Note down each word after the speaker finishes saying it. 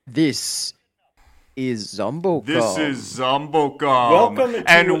This is Zombocom. This is Zombocom. Welcome to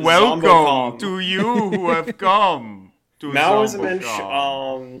and welcome Zombocom. to you who have come to Maoism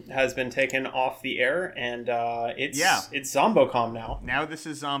Zombocom. has been taken off the air, and it's Zombocom now. Now this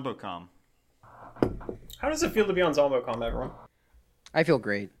is Zombocom. How does it feel to be on Zombocom, everyone? I feel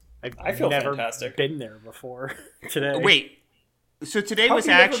great. I feel never fantastic. been there before today. Wait, so today How was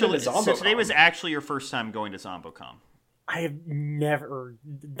have you never actually been to Zombocom? your first time going to Zombocom. I have never,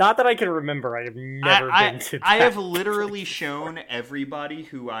 not that I can remember, I have never been to that. I have literally shown everybody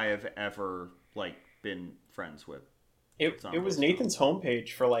who I have ever been friends with. It was Nathan's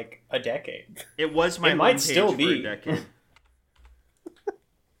homepage for like a decade. It was my It might homepage still for be. a decade.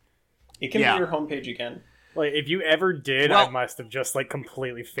 It can Yeah. be your homepage again. Like, if you ever did, Well- I must have just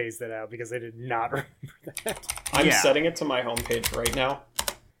completely phased it out because I did not remember that. I'm Yeah. setting it to my homepage right now.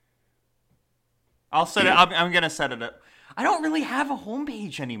 I'll set it. I'm gonna set it up. I don't really have a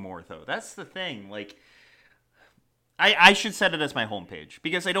homepage anymore, though. That's the thing. I should set it as my homepage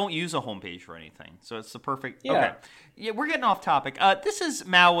because I don't use a homepage for anything. So it's the perfect. Yeah. Okay. Yeah, we're getting off topic. This is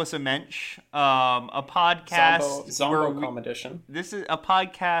Mao was a Mensch, a podcast. Zombocom edition. This is a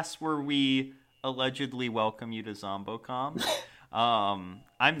podcast where we allegedly welcome you to Zombocom.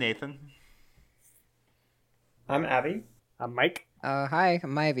 I'm Nathan. I'm Abby. I'm Mike. Hi,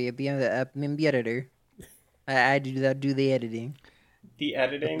 I'm Ivy. I'm the editor. I do the editing. The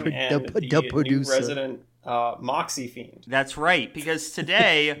editing The and the new producer. resident Moxie fiend. That's right, because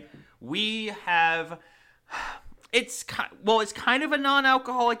today we have it's kind of a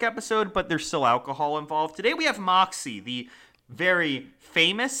non-alcoholic episode, but there's still alcohol involved. Today we have Moxie, the very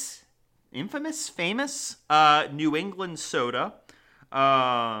famous New England soda.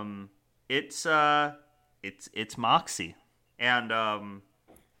 It's Moxie, and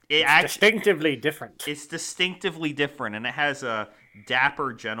Distinctively different. it's distinctively different, and it has a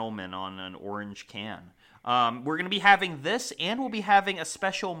dapper gentleman on an orange can. We're going to be having this, and we'll be having a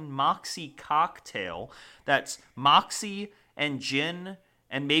special Moxie cocktail that's Moxie and gin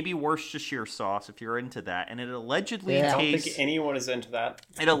and maybe Worcestershire sauce if you're into that. And it allegedly Yeah. I don't tastes think anyone is into that.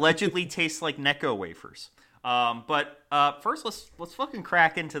 it allegedly tastes like Necco wafers. But first, let's fucking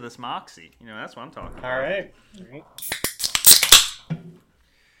crack into this Moxie. You know, that's what I'm talking about. All right.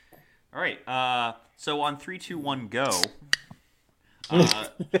 All right. So on 3, 2, 1, go.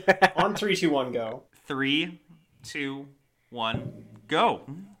 On 3, 2, 1, go. 3, 2, 1, go.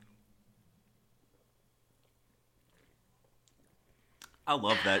 I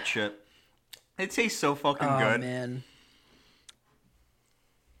love that shit. It tastes so fucking Oh good. man,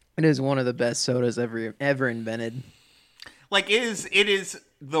 it is one of the best sodas ever invented. It is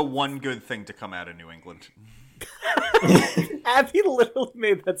the one good thing to come out of New England. Abby literally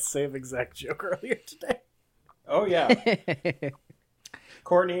made that same exact joke earlier today. Oh, yeah.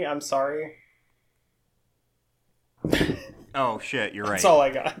 Courtney, I'm sorry. Oh shit, you're right. That's all I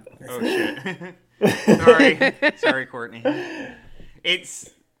got. Oh shit. Sorry, Courtney. It's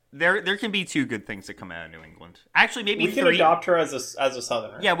there can be two good things that come out of New England. Actually, maybe We can three. adopt her as a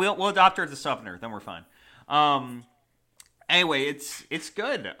southerner. Yeah, we'll adopt her as a southerner. Then we're fine. Anyway, it's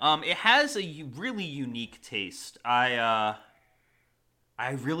good. It has a really unique taste. I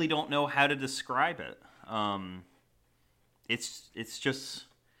really don't know how to describe it. It's just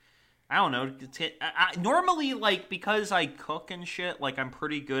I don't know. Normally, because I cook and shit, I'm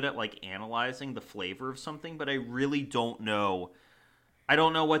pretty good at analyzing the flavor of something, but I really don't know. I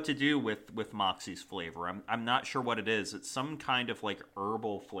don't know what to do with Moxie's flavor. I'm not sure what it is. It's some kind of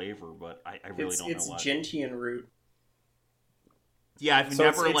herbal flavor, but I really don't know what. It's gentian root. Yeah, I've So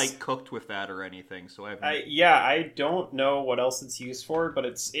never it's- cooked with that or anything, so I've. I don't know what else it's used for, but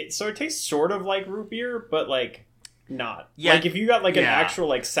it tastes sort of like root beer, but not. Yeah, if you got an yeah.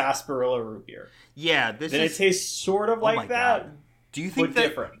 actual sarsaparilla root beer, Yeah, then it tastes sort of Oh my like that. God. Do you think but that?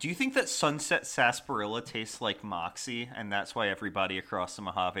 different. Do you think that Sunset Sarsaparilla tastes like Moxie, and that's why everybody across the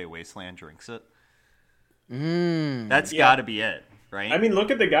Mojave Wasteland drinks it? That's Yeah. got to be it, right? I mean, look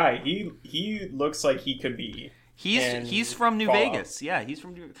at the guy. He looks like he could be. He's from New Fallout. Vegas. Yeah, he's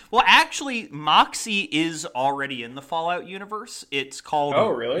from New. Well, actually, Moxie is already in the Fallout universe. It's called. Oh,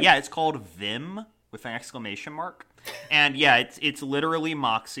 really? Yeah, it's called Vim with an exclamation mark. And yeah, it's literally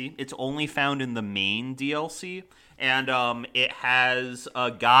Moxie. It's only found in the main DLC, and it has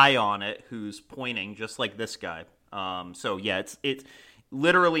a guy on it who's pointing just like this guy. So yeah, it's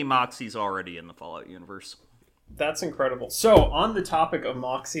literally Moxie's already in the Fallout universe. That's incredible. So, on the topic of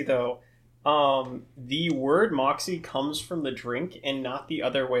Moxie, though, the word Moxie comes from the drink and not the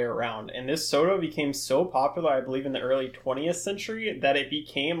other way around. And this soda became so popular, I believe, in the early 20th century that it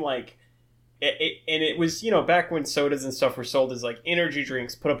became and it was, back when sodas and stuff were sold as like energy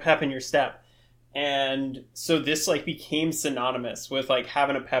drinks, put a pep in your step. And so this like became synonymous with like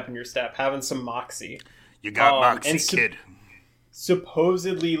having a pep in your step, having some Moxie. You got Moxie, kid.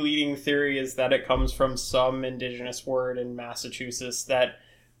 Supposedly leading theory is that it comes from some indigenous word in Massachusetts that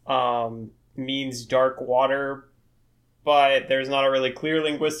means dark water, but there's not a really clear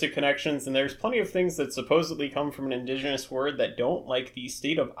linguistic connections, and there's plenty of things that supposedly come from an indigenous word that don't, like the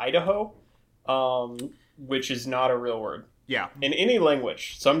state of Idaho, which is not a real word. Yeah. In any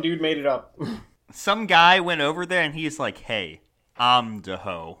language. Some dude made it up. Some guy went over there and he's like, hey, I'm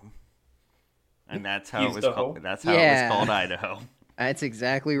Daho. And that's how it was called. That's how it was called Idaho. That's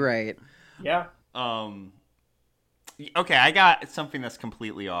exactly right. Yeah. Okay, I got something that's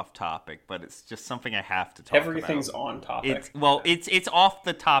completely off topic, but it's just something I have to talk about. Everything's on topic. It's off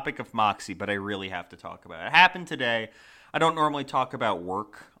the topic of Moxie, but I really have to talk about it. It happened today. I don't normally talk about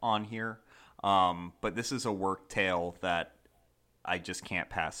work on here, but this is a work tale that I just can't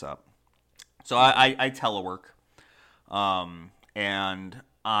pass up. So I telework, and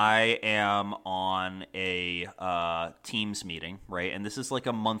I am on a Teams meeting, right? And this is like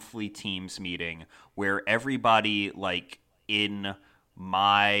a monthly Teams meeting where everybody like in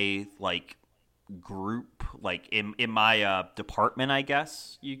my like group, like in my department, I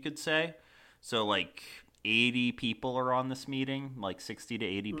guess you could say. So like 80 people are on this meeting, like 60 to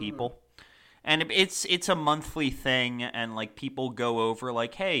 80 people. And it's a monthly thing, and like people go over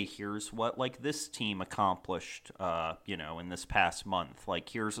like, hey, here's what like this team accomplished, in this past month. Like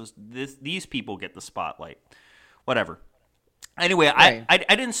these people get the spotlight, whatever. Anyway, right.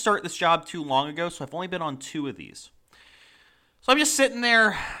 I didn't start this job too long ago, so I've only been on 2 of these. So I'm just sitting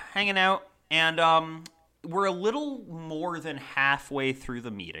there hanging out, and we're a little more than halfway through the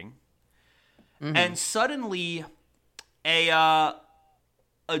meeting, and suddenly a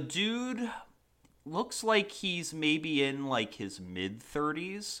dude. Looks like he's maybe in like his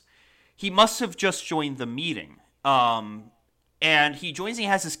mid-30s. He must have just joined the meeting. And he joins and he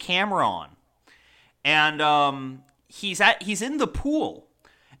has his camera on. And he's in the pool.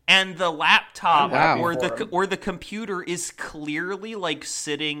 And the laptop or the computer is clearly like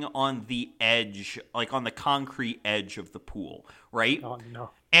sitting on the edge, like on the concrete edge of the pool, right? Oh no.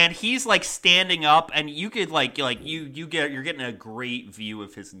 And he's like standing up, and you could you're getting a great view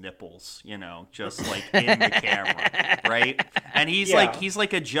of his nipples, just like in the camera, right? And he's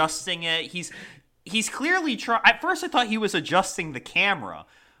like adjusting it. He's clearly trying. At first, I thought he was adjusting the camera,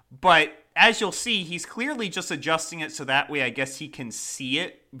 but as you'll see, he's clearly just adjusting it so that way, I guess he can see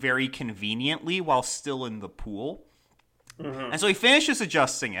it very conveniently while still in the pool. And so he finishes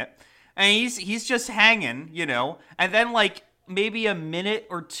adjusting it, and he's just hanging, and then like. Maybe a minute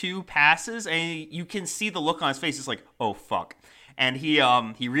or 2 passes, and you can see the look on his face. It's like, oh fuck, and he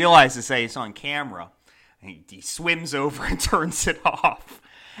realizes that it's on camera, and he swims over and turns it off,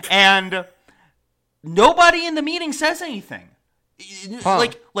 and nobody in the meeting says anything.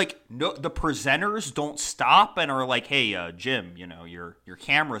 Like no, the presenters don't stop and are like, hey, Jim, your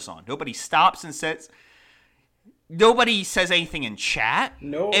camera's on. Nobody stops and says. Nobody says anything in chat.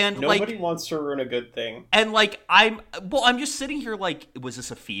 No, and nobody wants to ruin a good thing. And like I'm just sitting here like, was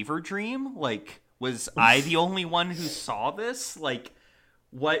this a fever dream? Like, was I the only one who saw this? Like,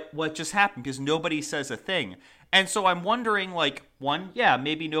 what just happened? Because nobody says a thing. And so I'm wondering, like, 1, yeah,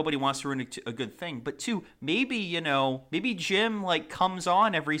 maybe nobody wants to ruin a good thing, but 2, maybe Jim like comes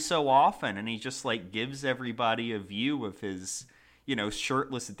on every so often and he just like gives everybody a view of his,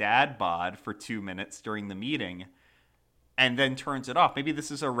 shirtless dad bod for 2 minutes during the meeting. And then turns it off. Maybe this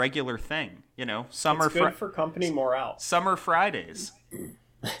is a regular thing, Summer it's good for company morale. Summer Fridays.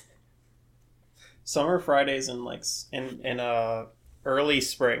 Summer Fridays in early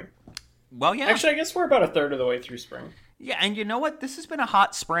spring. Well, yeah. Actually, I guess we're about a third of the way through spring. Yeah, and you know what? This has been a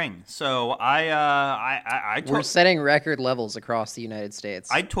hot spring, so we're setting record levels across the United States.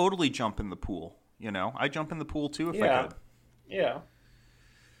 I'd totally jump in the pool. I'd jump in the pool too if I could. Yeah.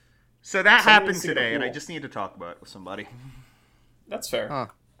 So that happened today, and I just need to talk about it with somebody. That's fair.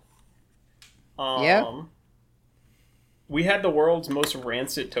 Huh. Yeah. We had the world's most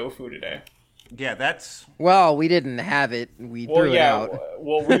rancid tofu today. Yeah, that's... Well, we didn't have it. We threw it out.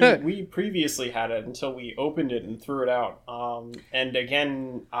 Well, we previously had it until we opened it and threw it out. And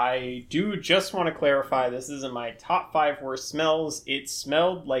again, I do just want to clarify, this is in my top 5 worst smells. It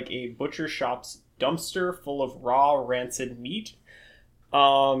smelled like a butcher shop's dumpster full of raw, rancid meat.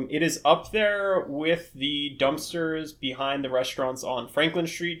 It is up there with the dumpsters behind the restaurants on Franklin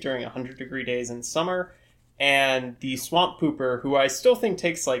Street during 100-degree days in summer, and the swamp pooper, who I still think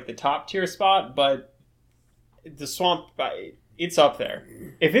takes like the top tier spot, but the swamp, it's up there.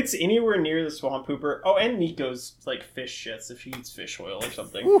 If it's anywhere near the swamp pooper, and Nico's like fish shits if she eats fish oil or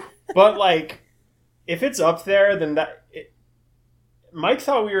something. Whew. But like, if it's up there, then Mike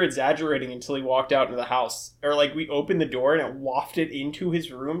thought we were exaggerating until he walked out into the house. Or like we opened the door and it wafted into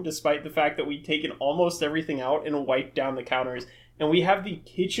his room despite the fact that we'd taken almost everything out and wiped down the counters. And we have the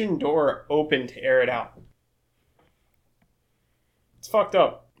kitchen door open to air it out. It's fucked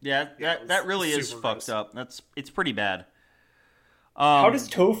up. Yeah, that really is super fucked gross. up. It's pretty bad. How does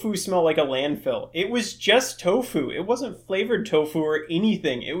tofu smell like a landfill? It was just tofu. It wasn't flavored tofu or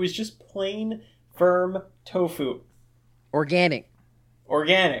anything. It was just plain, firm tofu. Organic.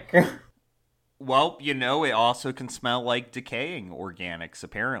 Organic. Well, it also can smell like decaying organics,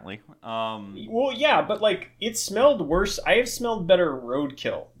 apparently. Well, yeah, but like, it smelled worse. I have smelled better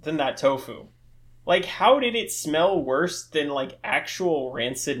roadkill than that tofu. Like, how did it smell worse than like actual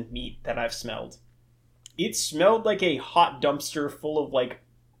rancid meat that I've smelled? It smelled like a hot dumpster full of like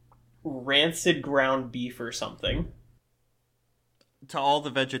rancid ground beef or something. To all the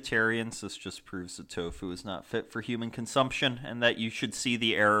vegetarians, this just proves that tofu is not fit for human consumption and that you should see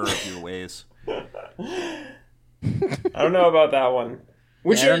the error of your ways. I don't know about that one.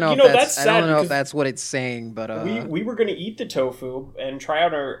 Which, Yeah, I don't know, that's sad. I don't know if 'cause that's what it's saying, but we were going to eat the tofu and try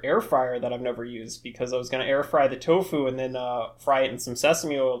out our air fryer that I've never used because I was going to air fry the tofu and then fry it in some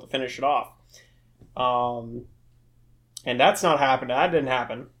sesame oil to finish it off. And that's not happened. That didn't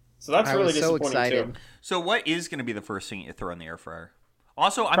happen. So that's I really was so disappointing excited. too. So what is going to be the first thing you throw in the air fryer?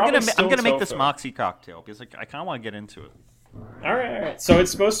 Also, I'm Probably gonna still make this tofu. Moxie cocktail because I kind of want to get into it. All right. So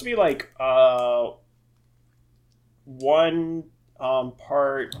it's supposed to be like 1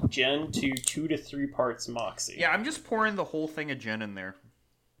 part gin to 2 to 3 parts Moxie. Yeah, I'm just pouring the whole thing of gin in there.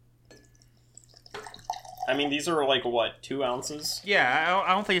 I mean, these are like what, 2 ounces? Yeah,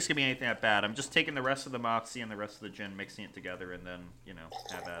 I don't think it's gonna be anything that bad. I'm just taking the rest of the Moxie and the rest of the gin, mixing it together, and then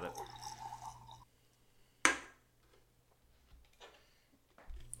have at it.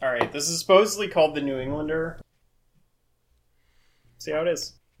 All right. This is supposedly called the New Englander. See how it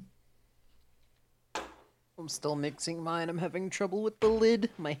is. I'm still mixing mine. I'm having trouble with the lid.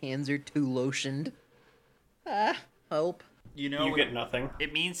 My hands are too lotioned. Help. You get nothing.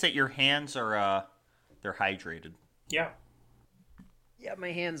 It means that your hands are they're hydrated. Yeah. Yeah,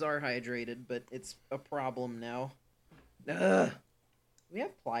 my hands are hydrated, but it's a problem now. Ugh. We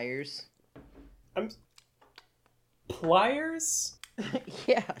have pliers. Pliers?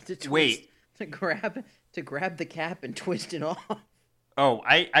 Yeah, to twist, Wait. to grab the cap and twist it off. Oh,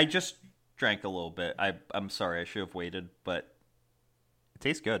 I just drank a little bit. I'm sorry, I should have waited, but it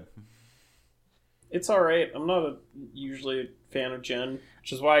tastes good. It's all right. I'm not usually a fan of gin,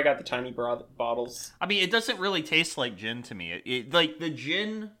 which is why I got the tiny bottles. I mean, it doesn't really taste like gin to me. It like the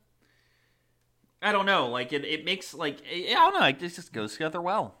gin. I don't know. Like it makes like I don't know. It just goes together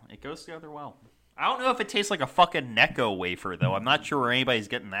well. It goes together well. I don't know if it tastes like a fucking Necco wafer though. I'm not sure where anybody's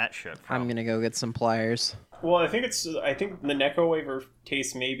getting that shit from. I'm gonna go get some pliers. Well, I think the Necco wafer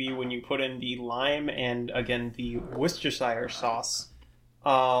tastes maybe when you put in the lime and again the Worcestershire sauce,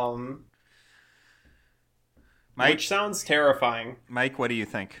 Mike, which sounds terrifying. Mike, what do you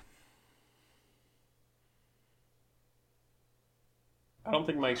think? I don't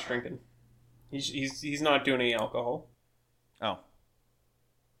think Mike's drinking. He's not doing any alcohol. Oh,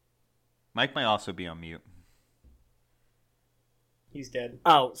 Mike might also be on mute. He's dead.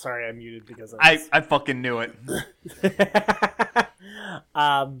 Oh, sorry, I muted because I fucking knew it.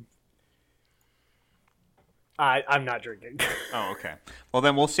 I'm not drinking. Oh, okay. Well,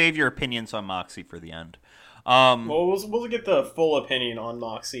 then we'll save your opinions on Moxie for the end. Well, we'll get the full opinion on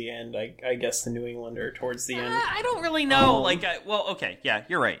Moxie and I guess the New Englander towards the end. I don't really know. Okay, yeah,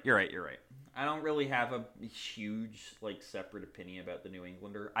 you're right. I don't really have a huge separate opinion about the New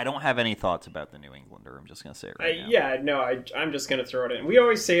Englander. I don't have any thoughts about the New Englander. I'm just gonna say it right now. Yeah, no, I'm just gonna throw it in. We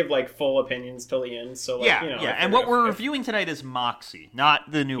always save full opinions till the end, so Yeah. And what we're reviewing tonight is Moxie, not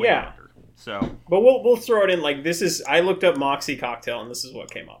the New Englander. So, but we'll throw it in. This is, I looked up Moxie cocktail and this is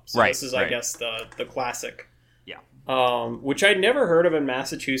what came up. So right, this is I guess the classic. Yeah. Which I'd never heard of in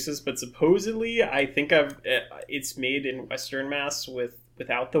Massachusetts, but supposedly I think it's made in Western Mass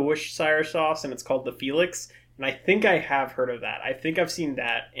without the Worcestershire sauce, and it's called the Felix. And I think I have heard of that. I think I've seen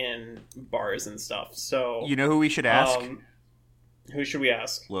that in bars and stuff. So you know who we should ask? Who should we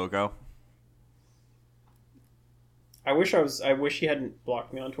ask? Logo. I wish he hadn't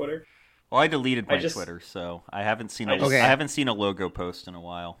blocked me on Twitter. Well, I delited my Twitter, so I haven't seen I haven't seen a logo post in a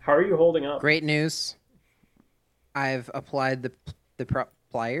while. How are you holding up? Great news. I've applied the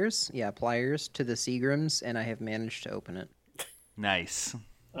pliers to the Seagrams, and I have managed to open it. Nice.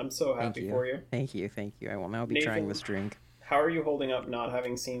 I'm so happy for you. Thank you. I will now be trying this drink. how are you holding up not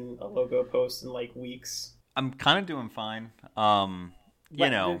having seen a logo post in like weeks? I'm kind of doing fine. Can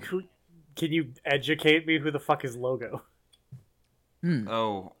you educate me? Who the fuck is Logo?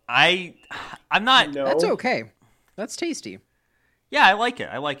 Oh, I'm not. No. That's okay. That's tasty. Yeah, I like it.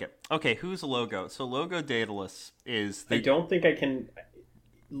 Okay, who's Logo? So Logo Daedalus is I don't think I can.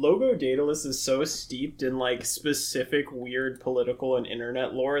 Logo Daedalus is so steeped in like specific weird political and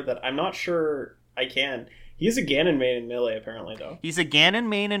internet lore that I'm not sure I can. He's a Ganon main in Melee, apparently, though. He's a Ganon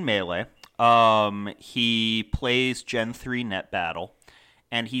main in Melee. He plays Gen 3 Net Battle,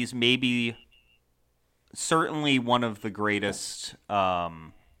 and he's certainly one of the greatest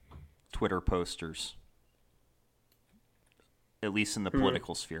Twitter posters, at least in the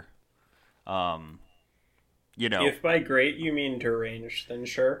political sphere. If by great you mean deranged, then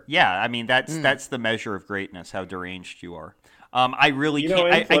sure. Yeah, I mean that's the measure of greatness, how deranged you are. I really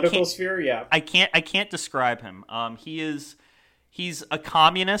can't. In political sphere, yeah. I can't describe him. He's a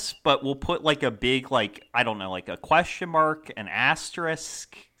communist, but we'll put like a big I don't know, like a question mark, an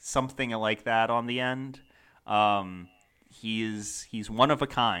asterisk, something like that on the end. He's one of a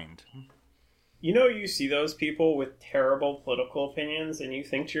kind. You see those people with terrible political opinions, and you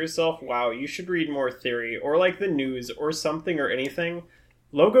think to yourself, wow, you should read more theory, or like the news, or something, or anything.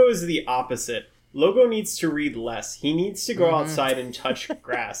 Logo is the opposite. Logo needs to read less. He needs to go outside and touch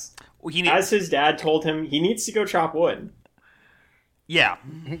grass. As his dad told him, he needs to go chop wood. Yeah.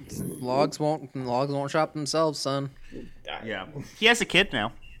 Logs won't chop themselves, son. Yeah. He has a kid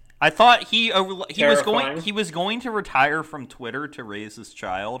now. I thought he was going to retire from Twitter to raise his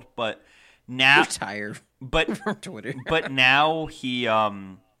child, but now retire from Twitter. But now he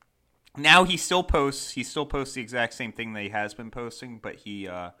still posts the exact same thing that he has been posting, but he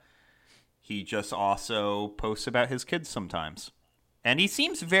just also posts about his kids sometimes. And he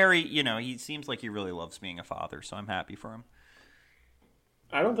seems he seems like he really loves being a father, so I'm happy for him.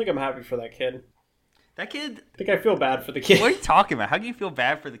 I don't think I'm happy for that kid. That kid... I think I feel bad for the kid. What are you talking about? How do you feel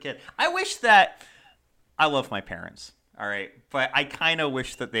bad for the kid? I wish that... I love my parents, all right? But I kind of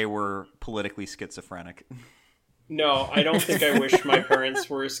wish that they were politically schizophrenic. No, I don't think I wish my parents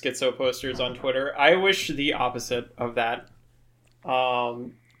were schizo posters on Twitter. I wish the opposite of that.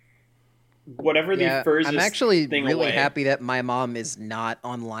 Whatever the furthest I'm actually thing really away. happy that my mom is not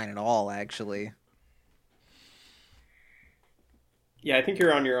online at all, actually. Yeah, I think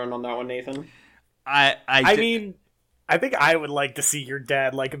you're on your own on that one, Nathan. I mean, I think I would like to see your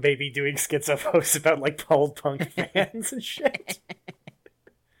dad maybe doing schizo posts about old punk fans and shit.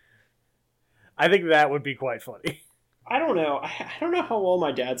 I think that would be quite funny. I don't know. I don't know how well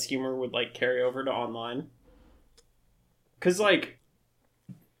my dad's humor would carry over to online. Because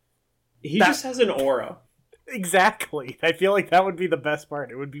he just has an aura. Exactly. I feel like that would be the best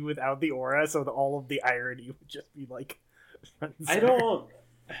part. It would be without the aura, so all of the irony would just be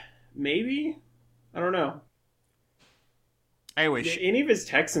maybe? I don't know. I wish. Any of his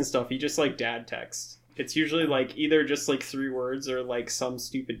texts and stuff, he just dad text. It's usually either just 3 words or some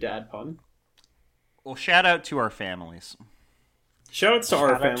stupid dad pun. Well, shout out to our families. Shout to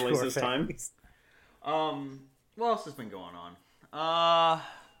our families this time. What else has been going on?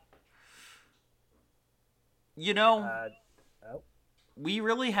 We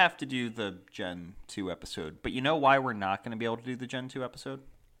really have to do the Gen 2 episode, but you know why we're not going to be able to do the Gen 2 episode?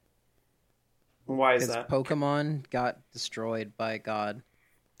 Why is that? Pokemon got destroyed by God.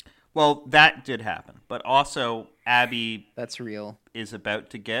 Well, that did happen, but also Abby... That's real. ...is about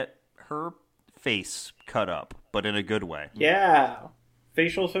to get her face cut up, but in a good way. Yeah.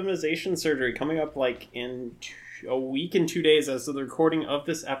 Facial feminization surgery coming up in a week and 2 days as of the recording of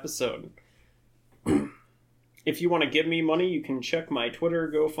this episode. If you want to give me money, you can check my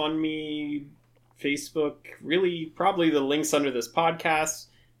Twitter, GoFundMe, Facebook, really probably the links under this podcast.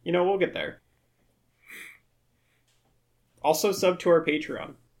 We'll get there. Also sub to our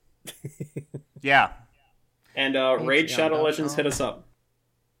Patreon. Yeah. And Raid Shadow Legends, hit us up.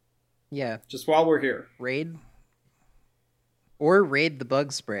 Yeah. Just while we're here. Raid. Or raid the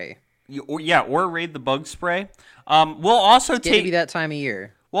bug spray. Or raid the bug spray. We'll also it's gonna be that time of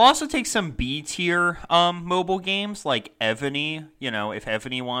year. We'll also take some B-tier mobile games like Evany. If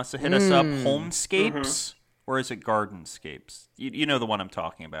Evany wants to hit us up. Homescapes. Mm-hmm. Or is it Gardenscapes? You know the one I'm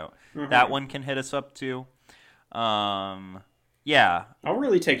talking about. Mm-hmm. That one can hit us up too. Yeah. I'll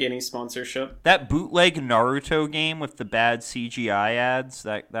really take any sponsorship. That bootleg Naruto game with the bad CGI ads,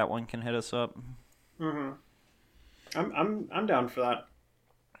 that one can hit us up. Mm-hmm. I'm down for that.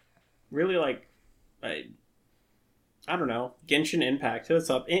 Really I don't know. Genshin Impact, hit us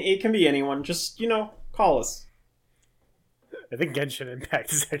up. It can be anyone. Just, call us. I think Genshin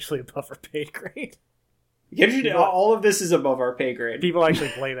Impact is actually above our paid grade. All of this is above our pay grade. People actually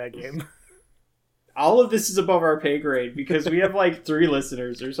play that game. All of this is above our pay grade because we have like 3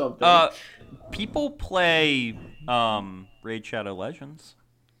 listeners or something. People play Raid Shadow Legends,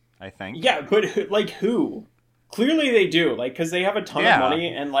 I think. Yeah, but like who? Clearly they do, like, because they have a ton of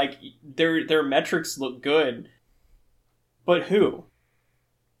money and like their metrics look good. But who?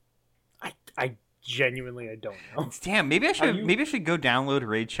 I genuinely I don't know. Damn, maybe I should go download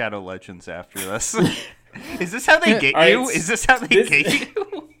Raid Shadow Legends after this. Is this how they get you? Is this how they get you?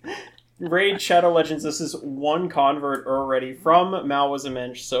 Raid Shadow Legends, this is 1 convert already from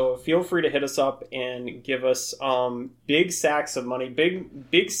Malwazamensch, so feel free to hit us up and give us big sacks of money,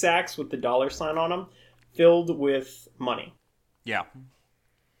 big sacks with the $ on them, filled with money. Yeah.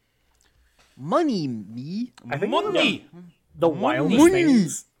 Money, me. I think money. The wildest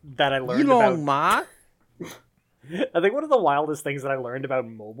things that I learned about... Ma? I think one of the wildest things that I learned about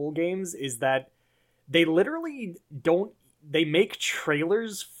mobile games is that they literally don't... They make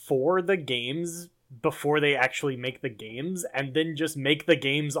trailers for the games before they actually make the games, and then just make the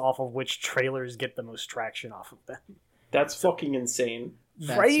games off of which trailers get the most traction off of them. That's fucking insane.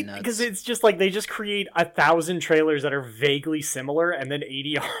 Right? Because it's just like they just create 1,000 trailers that are vaguely similar, and then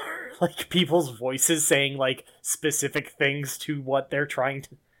 80 are like people's voices saying like specific things to what they're trying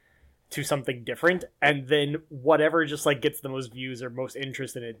to something different, and then whatever just like gets the most views or most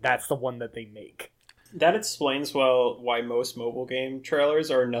interest in it, that's the one that they make. That explains well why most mobile game trailers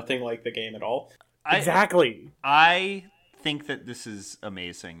are nothing like the game at all. Exactly. I think that this is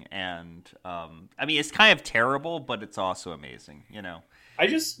amazing, and I mean, it's kind of terrible, but it's also amazing, you know? I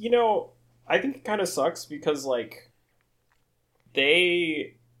just, I think it kind of sucks because, like,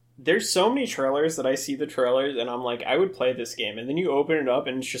 there's so many trailers that I see the trailers and I'm like, I would play this game, and then you open it up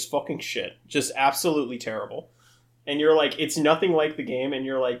and it's just fucking shit. Just absolutely terrible. And you're like, it's nothing like the game, and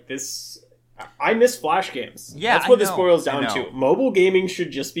you're like, I miss Flash games. Yeah, that's what this boils down to. Mobile gaming should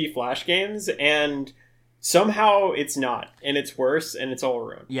just be Flash games, and somehow it's not, and it's worse, and it's all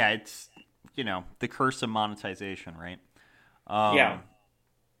ruined. Yeah, it's the curse of monetization, right? Yeah.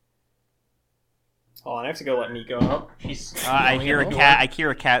 Hold on, I have to go let Nico out. I hear a cat. I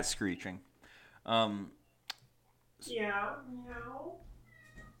hear a cat screeching. Yeah. Meow.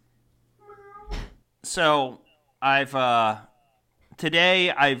 So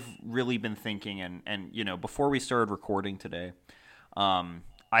today I've really been thinking, and before we started recording today,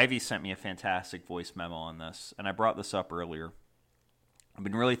 Ivy sent me a fantastic voice memo on this, and I brought this up earlier. I've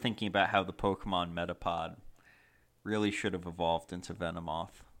been really thinking about how the Pokemon Metapod really should have evolved into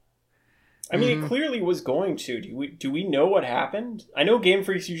Venomoth. I mean, it clearly was going to. Do we know what happened? I know Game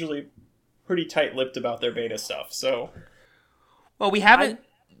Freak's usually pretty tight-lipped about their beta stuff, so... Well, we haven't...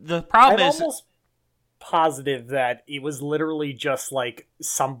 The problem I'm is... almost positive that it was literally just like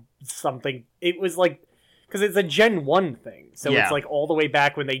something. It was like, because it's a Gen 1 thing, so it's like all the way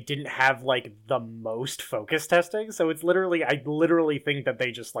back when they didn't have like the most focus testing, so it's literally, I literally think that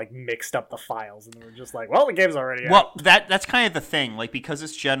they just like mixed up the files and they were just like, well, the game's already out. Well, that's kind of the thing, like, because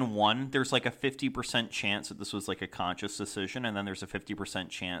it's Gen 1, there's like a 50% chance that this was like a conscious decision, and then there's a 50%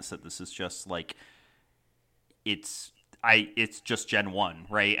 chance that this is just like it's just Gen 1,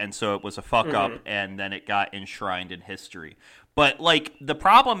 right? And so it was a fuck up, and then it got enshrined in history. But like the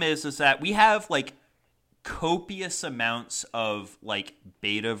problem is that we have like copious amounts of like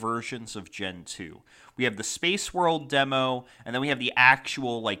beta versions of Gen 2. We have the Space World demo, and then we have the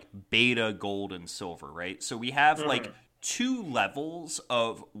actual like beta gold and silver, right? So we have like 2 levels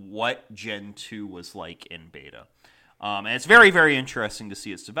of what Gen 2 was like in beta. And it's very, very interesting to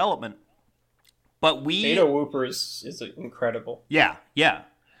see its development. But Beta Whoopers is incredible. Yeah.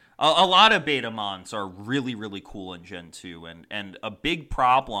 A lot of beta mons are really, really cool in Gen 2, and a big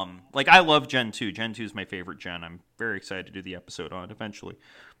problem... Like, I love Gen 2. Gen 2 is my favorite gen. I'm very excited to do the episode on it eventually.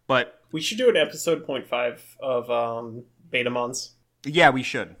 But... We should do an episode 0.5 of beta mons. Yeah, we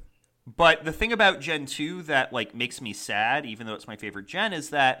should. But the thing about Gen 2 that, like, makes me sad, even though it's my favorite gen,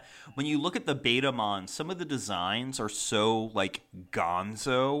 is that when you look at the beta mons, some of the designs are so, like,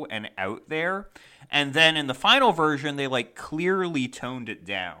 gonzo and out there. And then in the final version, they, like, clearly toned it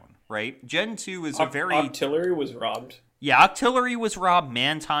down, right? Gen 2 is a very... Octillery was robbed. Yeah, Octillery was robbed.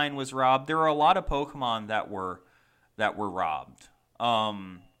 Mantine was robbed. There are a lot of Pokemon that were robbed. But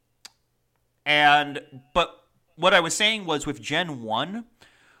what I was saying was with Gen 1...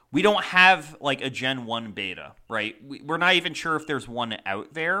 We don't have, like, a Gen 1 beta, right? We're not even sure if there's one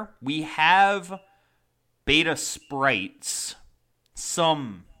out there. We have beta sprites,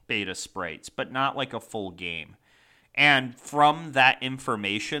 some beta sprites, but not, like, a full game. And from that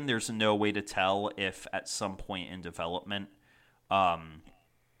information, there's no way to tell if at some point in development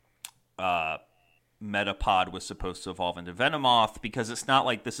Metapod was supposed to evolve into Venomoth, because it's not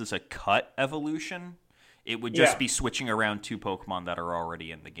like this is a cut evolution. It would just be switching around 2 Pokemon that are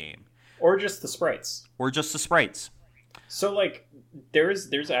already in the game. Or just the sprites. So, like,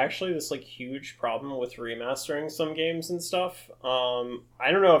 there's actually this, like, huge problem with remastering some games and stuff.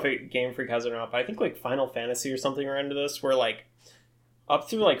 I don't know if Game Freak has it or not, but I think, like, Final Fantasy or something are into this, where, like, up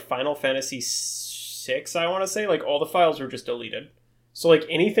through, like, Final Fantasy 6, I want to say, like, all the files were just deleted. So, like,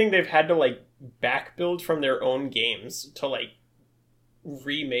 anything they've had to, like, back build from their own games to, like,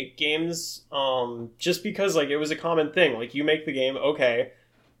 remake games, just because, like, it was a common thing. Like, you make the game, okay,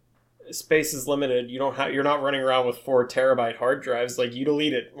 space is limited, you're not running around with 4 terabyte hard drives, like, you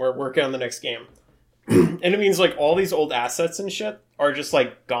delete it, we're working on the next game. And it means, like, all these old assets and shit are just,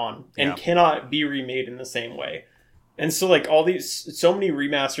 like, gone and cannot be remade in the same way. And so, like, so many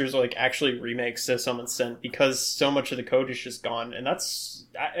remasters are, like, actually remakes to some extent, because so much of the code is just gone. And that's,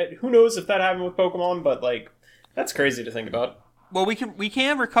 who knows if that happened with Pokemon, but, like, that's crazy to think about. Well, we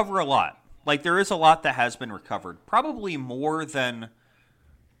can recover a lot. Like, there is a lot that has been recovered. Probably more than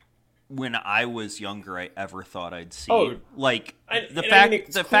when I was younger I ever thought I'd see. Oh, like, the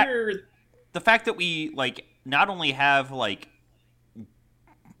fact that we, like, not only have, like,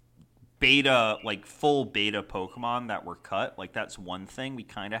 beta, like, full beta Pokemon that were cut, like, that's one thing. We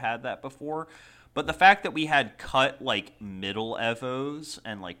kind of had that before. But the fact that we had cut, like, middle Evos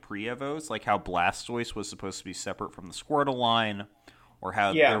and, like, pre-Evos, like how Blastoise was supposed to be separate from the Squirtle line, or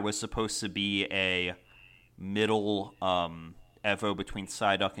how there was supposed to be a middle Evo between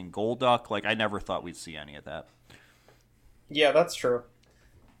Psyduck and Golduck, like, I never thought we'd see any of that. Yeah, that's true.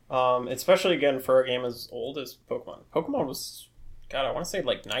 Especially, again, for a game as old as Pokemon. Pokemon was, God, I want to say,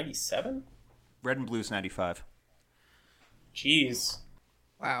 like, 97? Red and Blue's 95. Jeez.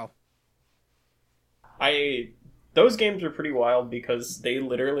 Wow. Those games are pretty wild because they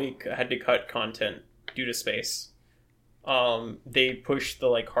literally had to cut content due to space. They pushed the,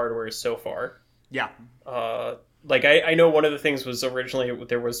 like, hardware so far. Yeah. Like, I know one of the things was originally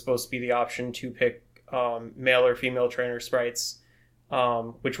there was supposed to be the option to pick male or female trainer sprites,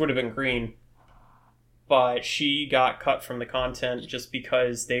 which would have been green. But she got cut from the content just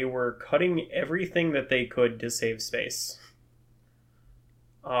because they were cutting everything that they could to save space.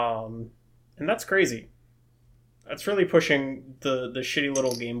 And that's crazy. That's really pushing the shitty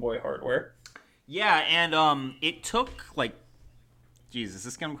little Game Boy hardware. Yeah, and it took, like, Jesus, is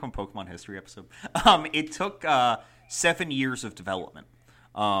this going to become a Pokemon history episode? It took 7 years of development.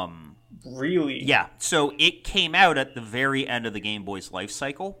 Really? Yeah, so it came out at the very end of the Game Boy's life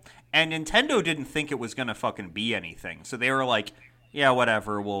cycle, and Nintendo didn't think it was going to fucking be anything. So they were like, yeah,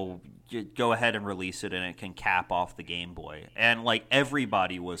 whatever, we'll go ahead and release it, and it can cap off the Game Boy. And, like,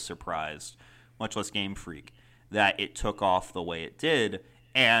 everybody was surprised, much less Game Freak, that it took off the way it did.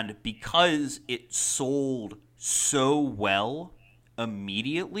 And because it sold so well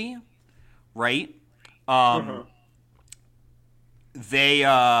immediately, right? They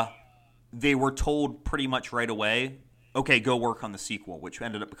were told pretty much right away, okay, go work on the sequel, which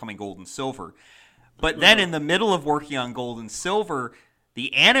ended up becoming Gold and Silver. But then in the middle of working on Gold and Silver,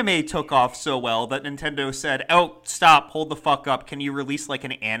 the anime took off so well that Nintendo said, oh, stop, hold the fuck up. Can you release, like,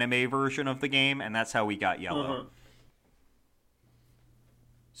 an anime version of the game? And that's how we got Yellow.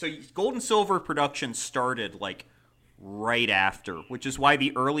 So Gold and Silver production started, like, right after, which is why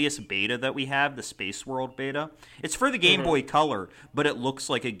the earliest beta that we have, the Space World beta, it's for the Game Boy Color, but it looks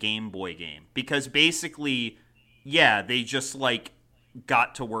like a Game Boy game. Because basically, yeah, they just, like,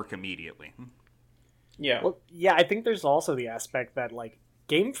 got to work immediately. Yeah. Well, yeah, I think there's also the aspect that, like,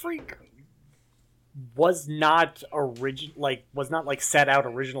 Game Freak was not set out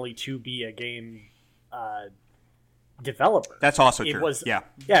originally to be a game developer. That's also it true. Was, yeah,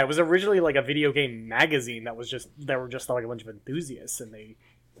 it was originally like a video game magazine that were just like a bunch of enthusiasts, and they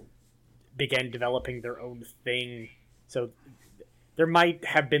began developing their own thing. So there might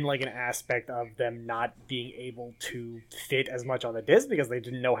have been like an aspect of them not being able to fit as much on the disc because they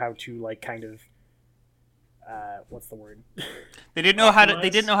didn't know how to, like, kind of what's the word? They didn't know how to. They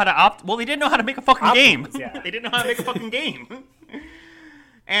didn't know how to Well, they didn't know how to make a fucking game. Yeah. They didn't know how to make a fucking game.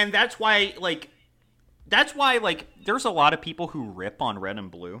 And that's why, like, there's a lot of people who rip on Red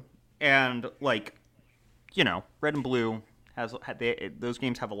and Blue, and, like, you know, Red and Blue those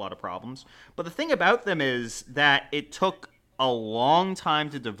games have a lot of problems. But the thing about them is that it took a long time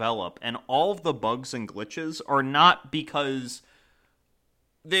to develop, and all of the bugs and glitches are not because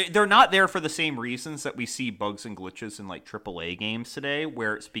they're not there for the same reasons that we see bugs and glitches in, like, AAA games today,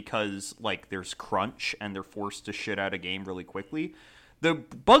 where it's because, like, there's crunch and they're forced to shit out a game really quickly. The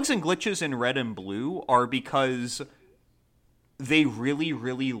bugs and glitches in Red and Blue are because they really,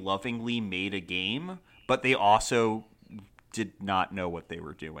 really lovingly made a game, but they also did not know what they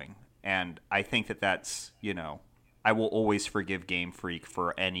were doing. And I think that's, I will always forgive Game Freak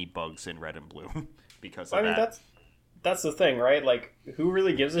for any bugs in Red and Blue because of that. That's the thing, right? Like, who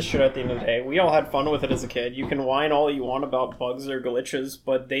really gives a shit at the end of the day? We all had fun with it as a kid. You can whine all you want about bugs or glitches,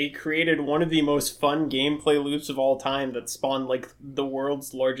 but they created one of the most fun gameplay loops of all time that spawned, like, the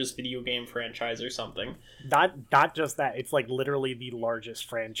world's largest video game franchise or something. Not just that. It's, like, literally the largest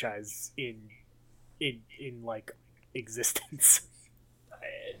franchise in like, existence.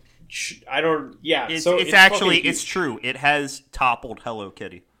 I don't... Yeah, it's true. It has toppled Hello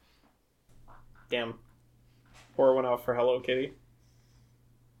Kitty. Damn. Pour one out for Hello Kitty.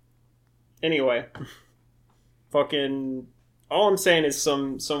 Anyway. Fucking... All I'm saying is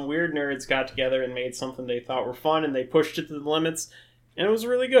some weird nerds got together and made something they thought were fun, and they pushed it to the limits, and it was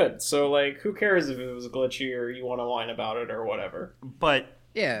really good. So, like, who cares if it was glitchy or you want to whine about it or whatever. But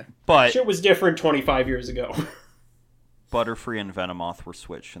shit was different 25 years ago. Butterfree and Venomoth were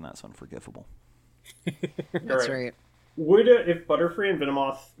switched, and that's unforgivable. That's right. Would if Butterfree and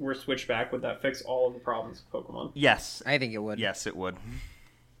Venomoth were switched back, would that fix all of the problems with Pokemon? Yes, I think it would. Yes, it would.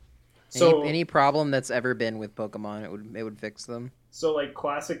 So any problem that's ever been with Pokemon, it would fix them. So, like,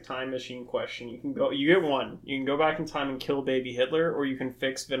 classic time machine question: you get one. You can go back in time and kill Baby Hitler, or you can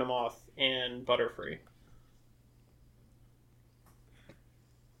fix Venomoth and Butterfree.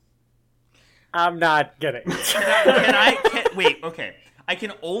 I'm not getting it. Wait, okay. I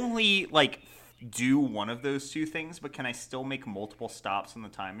can only, like, do one of those two things, but can I still make multiple stops in the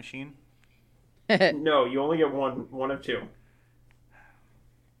time machine? No, you only get one of two.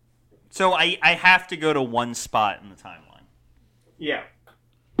 So I have to go to one spot in the timeline. Yeah.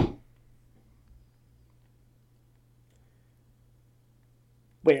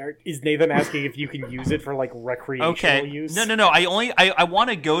 Wait, is Nathan asking if you can use it for, like, recreational use? No. I want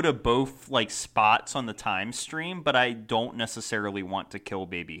to go to both, like, spots on the time stream, but I don't necessarily want to kill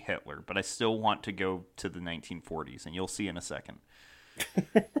Baby Hitler. But I still want to go to the 1940s, and you'll see in a second.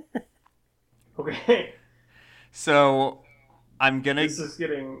 Okay. So I'm gonna. This is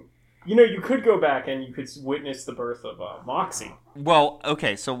getting. You could go back and you could witness the birth of Moxie. Well,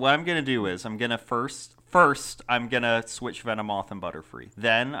 okay. So what I'm gonna do is I'm gonna first I'm gonna switch Venomoth and Butterfree.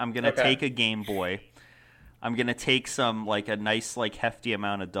 Then I'm gonna take a Game Boy. I'm gonna take some, like, a nice, like, hefty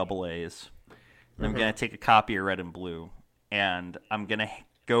amount of double A's. And I'm gonna take a copy of Red and Blue, and I'm gonna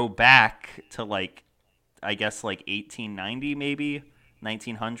go back to, like, I guess, like, 1890, maybe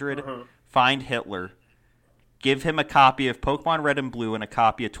 1900. Find Hitler, give him a copy of Pokemon Red and Blue and a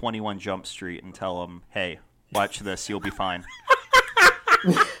copy of 21 Jump Street, and tell him, "Hey, watch this, you'll be fine."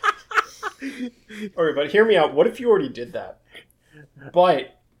 All right, but hear me out. What if you already did that?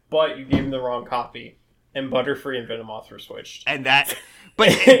 But you gave him the wrong copy, and Butterfree and Venomoth were switched. And that, but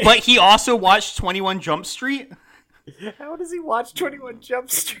he also watched 21 Jump Street. How does he watch 21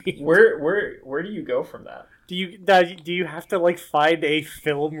 Jump Street? Where do you go from that? Do you have to, like, find a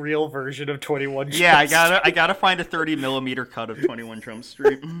film reel version of 21 Jump Street? Yeah, I gotta find a 30mm cut of 21 Jump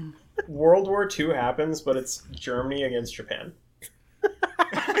Street. World War II happens, but it's Germany against Japan.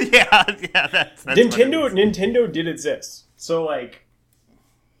 yeah, that's Nintendo did exist. So, like,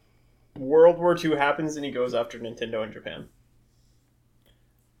 World War II happens and he goes after Nintendo in Japan.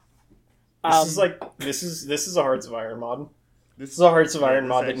 This is a Hearts of Iron mod. This is a Hearts of Iron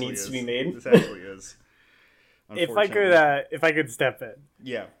mod that needs to be made. This actually is. If I could step in.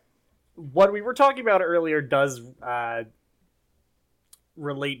 Yeah. What we were talking about earlier does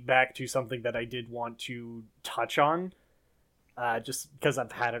relate back to something that I did want to touch on, just because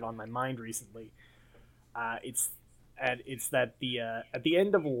I've had it on my mind recently. It's that at the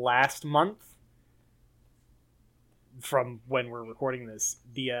end of last month, from when we're recording this,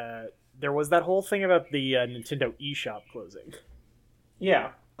 there was that whole thing about the Nintendo eShop closing.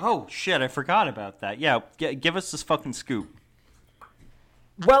 Yeah. Oh, shit, I forgot about that. Yeah, give us this fucking scoop.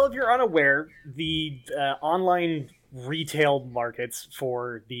 Well, if you're unaware, the online retail markets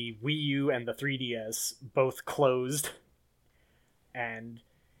for the Wii U and the 3DS both closed, and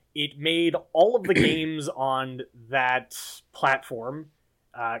it made all of the games on that platform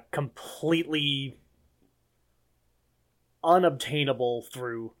completely unobtainable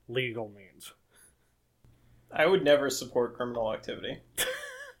through legal means. I would never support criminal activity.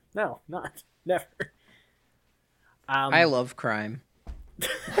 No, never. I love crime.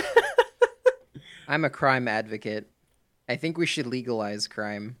 I'm a crime advocate. I think we should legalize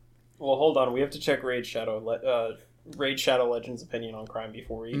crime. Well, hold on. We have to check Raid Shadow Legends' opinion on crime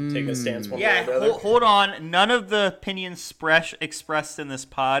before we take a stance one way or the other. Hold on. None of the opinions expressed in this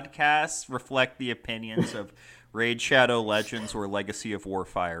podcast reflect the opinions of Raid Shadow Legends or Legacy of War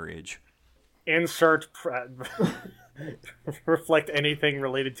Fire Age. Insert reflect anything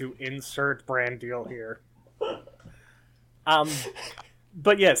related to insert brand deal here.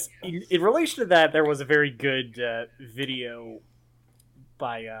 But yes, in relation to that, there was a very good video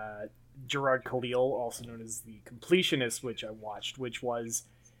by Gerard Khalil, also known as the Completionist, which I watched, which was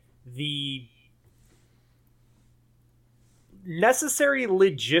the necessary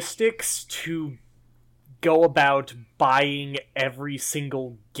logistics to go about buying every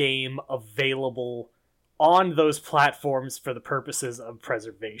single game available on those platforms for the purposes of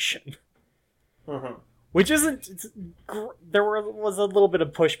preservation. Mm-hmm. Which isn't... There was a little bit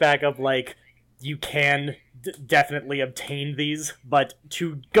of pushback of, like, you can definitely obtain these, but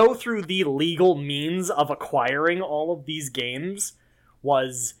to go through the legal means of acquiring all of these games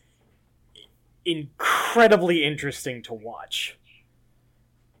was incredibly interesting to watch.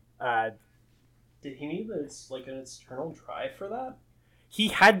 Did he need an external drive for that? He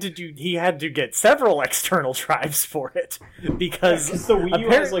had to get several external drives for it because the Wii U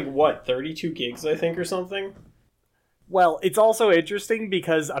has 32 gigs, I think, or something. Well, it's also interesting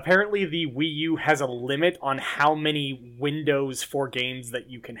because apparently the Wii U has a limit on how many windows for games that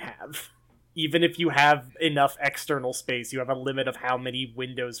you can have. Even if you have enough external space, you have a limit of how many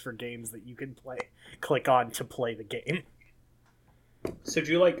windows for games that you can click on to play the game. So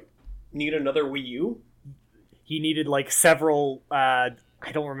do you need another Wii U? He needed several, I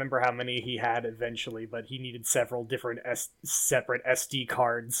don't remember how many he had eventually, but he needed several different separate SD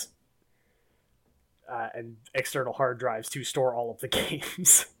cards and external hard drives to store all of the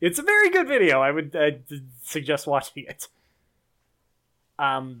games. It's a very good video. I would suggest watching it.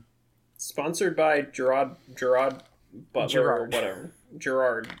 Sponsored by Gerard Butler or whatever.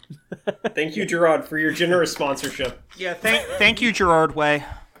 Gerard. Thank you, Gerard, for your generous sponsorship. Yeah, thank you, Gerard Way.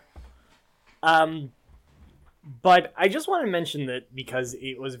 But I just want to mention that because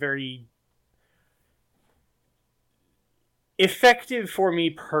it was very effective for me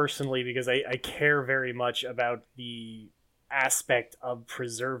personally, because I care very much about the aspect of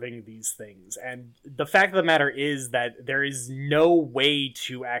preserving these things. And the fact of the matter is that there is no way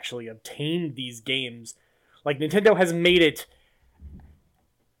to actually obtain these games. Nintendo has made it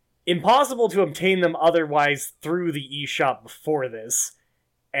impossible to obtain them otherwise through the eShop before this,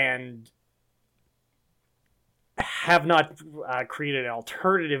 and have not created an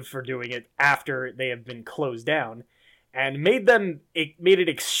alternative for doing it after they have been closed down, and made it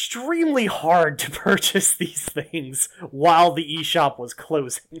extremely hard to purchase these things while the eShop was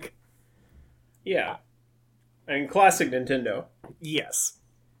closing. Yeah. And classic Nintendo. Yes.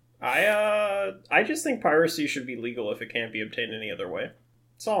 I just think piracy should be legal if it can't be obtained any other way.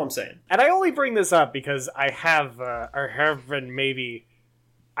 That's all I'm saying. And I only bring this up because I have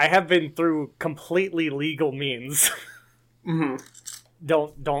been through completely legal means. Mm-hmm.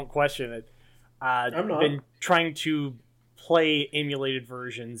 Don't question it. I'm not. Been trying to play emulated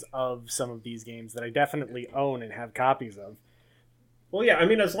versions of some of these games that I definitely own and have copies of. Well, yeah, I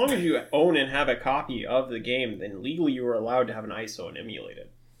mean, as long as you own and have a copy of the game, then legally you are allowed to have an ISO and emulate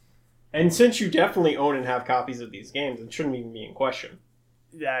it. And since you definitely own and have copies of these games, it shouldn't even be in question.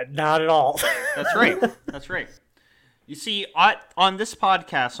 Not at all. That's right. That's right. You see, on this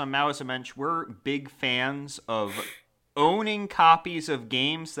podcast, on Mao as a Mensch, we're big fans of owning copies of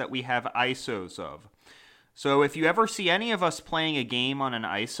games that we have ISOs of. So if you ever see any of us playing a game on an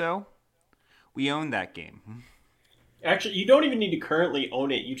ISO, we own that game. Actually, you don't even need to currently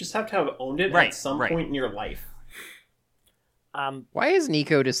own it. You just have to have owned it at some point in your life. Why has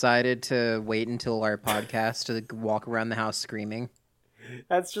Nico decided to wait until our podcast to walk around the house screaming?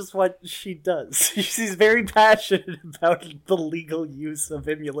 That's just what she does. She's very passionate about the legal use of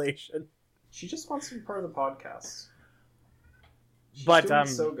emulation. She just wants to be part of the podcast. She's but doing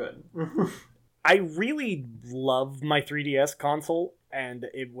so good. I really love my 3DS console, and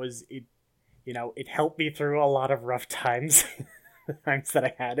it helped me through a lot of rough times, the times that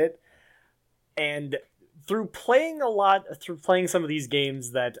I had it. And through playing some of these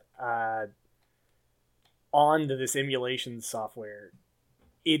games that on this emulation software,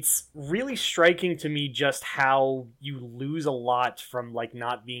 it's really striking to me just how you lose a lot from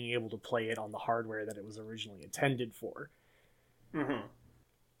not being able to play it on the hardware that it was originally intended for. Mm-hmm.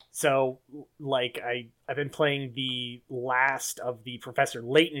 So, I've been playing the last of the Professor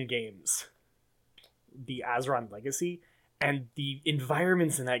Layton games, the Azeron Legacy, and the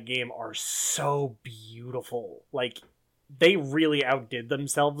environments in that game are so beautiful. They really outdid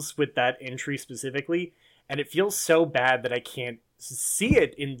themselves with that entry specifically, and it feels so bad that I can't see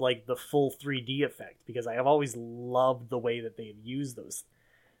it in the full 3D effect, because I have always loved the way that they've used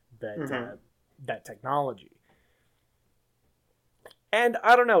that technology. And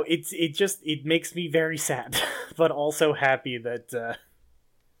I don't know, it makes me very sad, but also happy that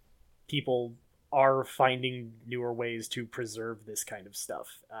people are finding newer ways to preserve this kind of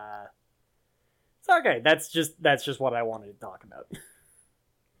stuff. So okay, that's just what I wanted to talk about.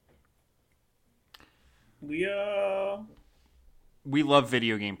 We love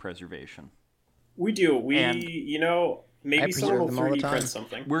video game preservation. We do. Maybe I someone will preserve them all the 3D print time.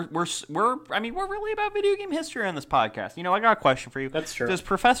 something. We're really about video game history on this podcast. I got a question for you. That's true. Does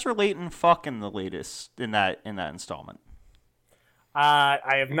Professor Layton fuck in the latest in that installment?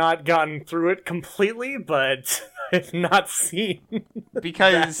 I have not gotten through it completely, but I've not seen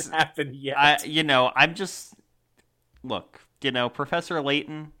Because that happen yet. I'm just look. Professor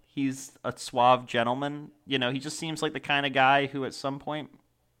Layton. He's a suave gentleman. He just seems like the kind of guy who, at some point,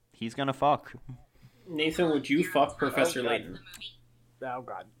 he's gonna fuck. Nathan, would you fuck Professor Layton? Oh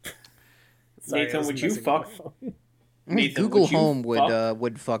God. Nathan, would you fuck? Nathan, Google would you Home fuck?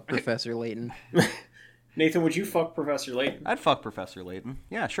 would fuck Professor Layton. Nathan, would you fuck Professor Layton? I'd fuck Professor Layton.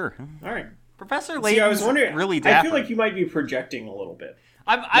 Yeah, sure. All right. Professor Layton. See, I was wondering. Really dapper. I feel like you might be projecting a little bit.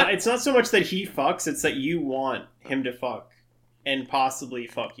 It's not so much that he fucks; it's that you want him to fuck and possibly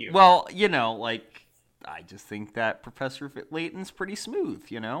fuck you. Well, I just think that Professor Layton's pretty smooth,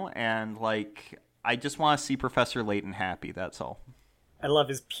 and I just want to see Professor Layton happy. That's all. I love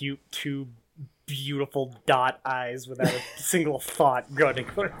his two beautiful dot eyes without a single thought running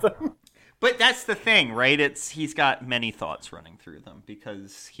through them. But that's the thing, right? He's got many thoughts running through them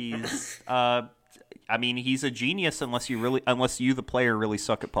because he's, he's a genius unless you, the player, really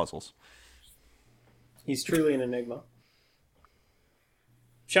suck at puzzles. He's truly an enigma.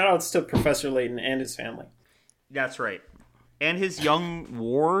 Shoutouts to Professor Layton and his family. That's right. And his young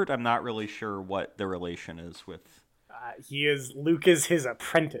ward, I'm not really sure what the relation is with. Luke is his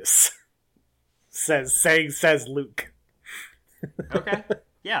apprentice. says Luke. Okay.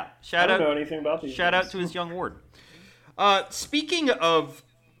 Yeah. I don't know anything about these. Shout out to his young ward. Speaking of,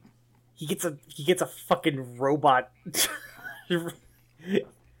 he gets a fucking robot.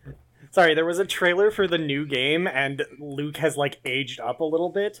 Sorry, there was a trailer for the new game, and Luke has aged up a little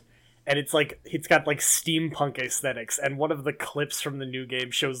bit, and it's got steampunk aesthetics. And one of the clips from the new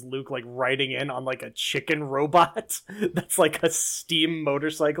game shows Luke riding in on a chicken robot that's a steam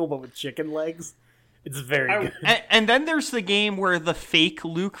motorcycle but with chicken legs. It's very good. And then there's the game where the fake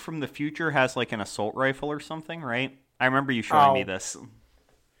Luke from the future has an assault rifle or something, right? I remember you showing me this.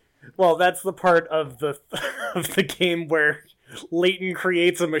 Well, that's the part of the game where Layton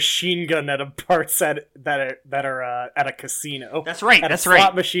creates a machine gun out of parts that are at a casino. That's right. That's right.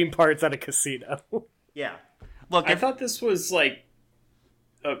 Slot machine parts at a casino. Yeah. Look, I thought this was a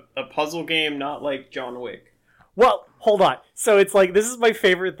puzzle game, not like John Wick. Well, hold on. So it's this is my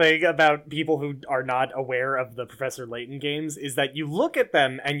favorite thing about people who are not aware of the Professor Layton games is that you look at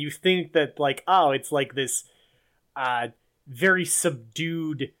them and you think that it's this very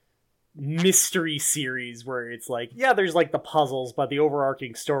subdued mystery series where it's there's the puzzles, but the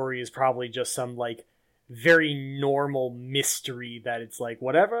overarching story is probably just some very normal mystery that it's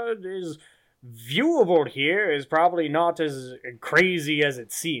whatever is viewable here is probably not as crazy as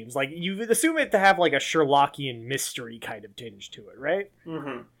it seems. You assume it to have a Sherlockian mystery kind of tinge to it, right?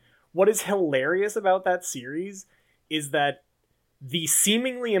 Mm-hmm. What is hilarious about that series is that the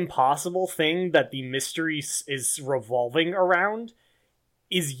seemingly impossible thing that the mystery is revolving around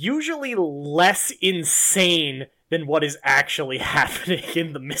is usually less insane than what is actually happening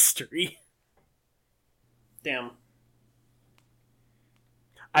in the mystery. Damn.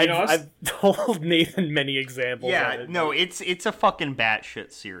 I've told Nathan many examples. Yeah, of it. No, it's a fucking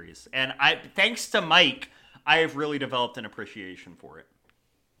batshit series, and thanks to Mike, I have really developed an appreciation for it.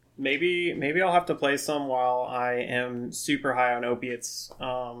 Maybe I'll have to play some while I am super high on opiates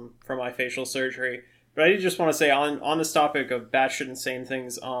from my facial surgery. But I did just want to say on this topic of batshit insane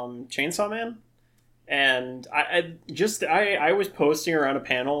things, Chainsaw Man, and I was posting around a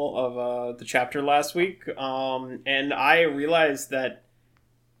panel of the chapter last week, and I realized that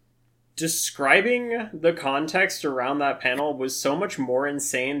describing the context around that panel was so much more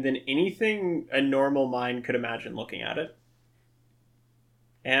insane than anything a normal mind could imagine looking at it.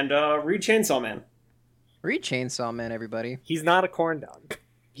 And read Chainsaw Man. Read Chainsaw Man, everybody. He's not a corn dog.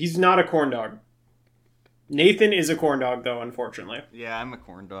 He's not a corn dog. Nathan is a corn dog, though, unfortunately. Yeah, I'm a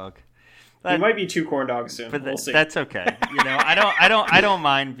corn dog. He might be two corn dogs soon. But we'll see. That's okay. I don't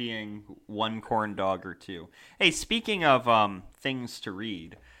mind being one corn dog or two. Hey, speaking of things to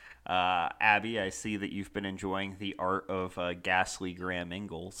read, Abby, I see that you've been enjoying The Art of Ghastly Graham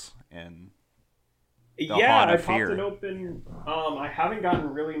Ingalls, and Yeah, Haunt I of popped Fear. it open. I haven't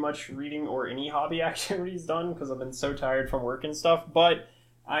gotten really much reading or any hobby activities done because I've been so tired from work and stuff, but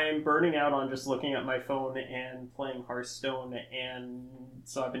I am burning out on just looking at my phone and playing Hearthstone, and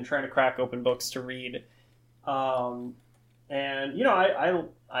so I've been trying to crack open books to read. And you know,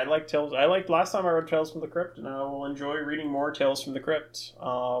 I like Tales. I liked last time I read Tales from the Crypt, and I will enjoy reading more Tales from the Crypt.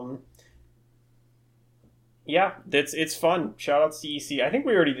 Yeah, it's fun. Shout outs to EC. I think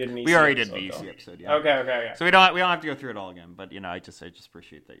we already did an EC. We already did episode, the EC though. episode, yeah. Okay. So we don't have to go through it all again. But you know, I just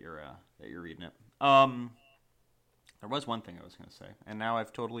appreciate that you're reading it. There was one thing I was going to say, and now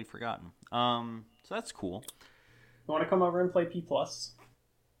I've totally forgotten. So that's cool. You want to come over and play P plus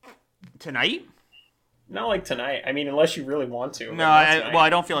Tonight? Not like tonight. I mean, unless you really want to. No, I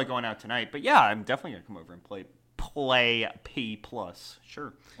don't feel like going out tonight. But yeah, I'm definitely going to come over and play P plus.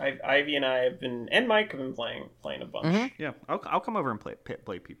 Sure. Ivy and I have been, and Mike have been playing a bunch. Mm-hmm. Yeah, I'll come over and play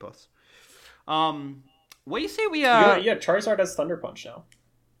P plus. What do you say we? Yeah, Charizard has Thunder Punch now.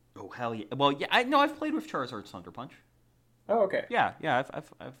 Oh hell yeah! Well, yeah, I've played with Charizard's Thunder Punch. Oh, okay. Yeah,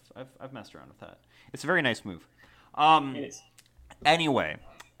 I've messed around with that. It's a very nice move. It is. Anyway,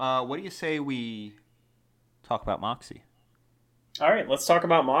 what do you say we talk about Moxie? All right, let's talk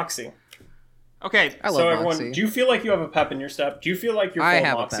about Moxie. Okay, I love so everyone, Moxie. do you feel like you have a pep in your step? Do you feel like you're full I of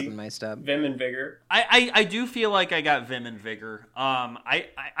have Moxie? a pep in my step. Vim and vigor. I do feel like I got Vim and Vigor. I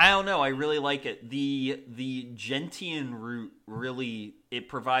don't know. I really like it. The Gentian root really, it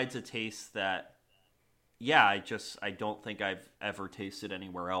provides a taste that, yeah, I don't think I've ever tasted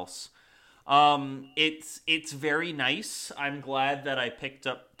anywhere else. It's very nice. I'm glad that I picked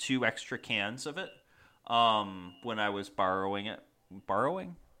up 2 extra cans of it. When I was borrowing.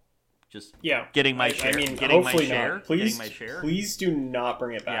 Just getting my share. I mean, getting my hopefully share. not. Please, getting my share. please do not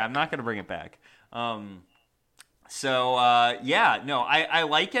bring it back. Yeah, I'm not going to bring it back. I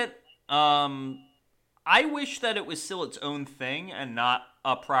like it. I wish that it was still its own thing and not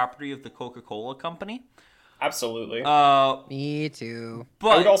a property of the Coca-Cola company. Absolutely. Me too. But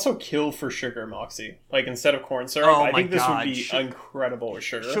I would also kill for sugar Moxie. Like, instead of corn syrup, I think this would be incredible with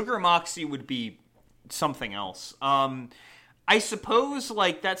sugar. Sugar Moxie would be something else. I suppose,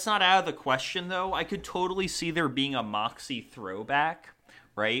 like, that's not out of the question, though. I could totally see there being a Moxie throwback,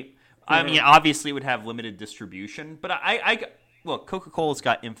 right? Mm-hmm. I mean, obviously it would have limited distribution, but look, Coca-Cola's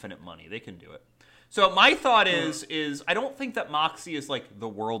got infinite money. They can do it. So my thought is I don't think that Moxie is, like, the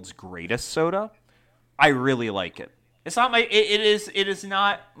world's greatest soda. I really like it. It's not it is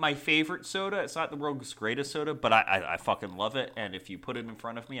not my favorite soda. It's not the world's greatest soda, but I fucking love it, and if you put it in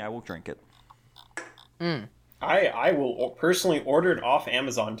front of me, I will drink it. I will personally order it off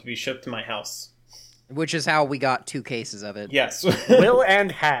Amazon to be shipped to my house. Which is how we got 2 cases of it. Yes. Will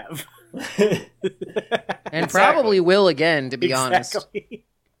and have. And probably will again, to be honest. Exactly.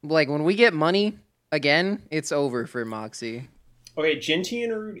 Like, when we get money again, it's over for Moxie. Okay,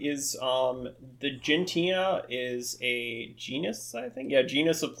 Gentian root is, the Gentia is a genus, I think? Yeah,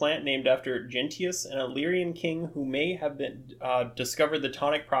 genus of plant named after Gentius, an Illyrian king who may have been discovered the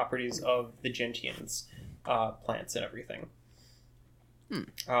tonic properties of the Gentians. Plants and everything.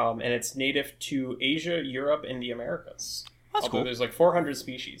 And it's native to Asia, Europe, and the Americas. That's cool. There's like 400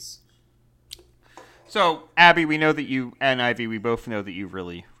 species. So, Abby, we know that you, and Ivy, we both know that you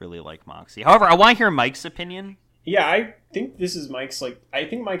really, really like Moxie. However, I want to hear Mike's opinion. Yeah, I think this is Mike's, I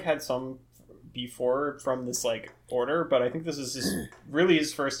think Mike had some before from this, order, but I think this is really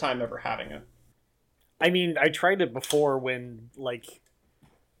his first time ever having it. I mean, I tried it before when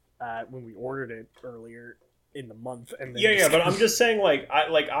we ordered it earlier in the month, and then but I'm just saying,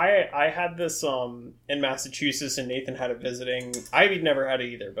 I had this in Massachusetts, and Nathan had it visiting. Ivy never had it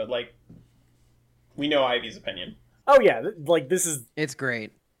either, but we know Ivy's opinion. Oh yeah, this is It's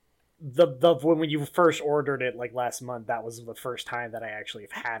great. the when you first ordered it last month. That was the first time that I actually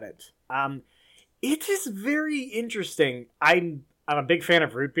have had it. It is very interesting. I'm a big fan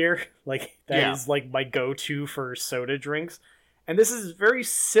of root beer. That is my go-to for soda drinks. And this is very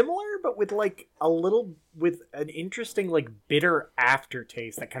similar, but with with an interesting bitter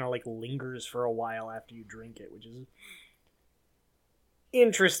aftertaste that kind of lingers for a while after you drink it, which is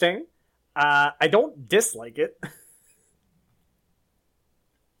interesting. I don't dislike it.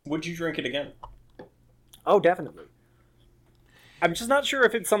 Would you drink it again? Oh, definitely. I'm just not sure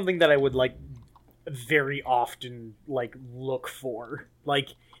if it's something that I would very often look for.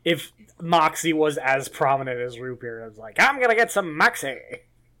 If Moxie was as prominent as root beer, I was I'm gonna get some Moxie.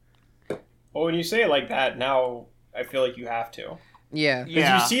 Well, when you say it like that, now I feel like you have to. Yeah.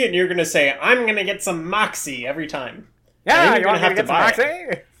 Because you see it and you're gonna say, I'm gonna get some Moxie every time. Yeah, you want to get some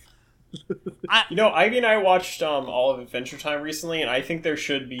Moxie? Ivy and I watched all of Adventure Time recently, and I think there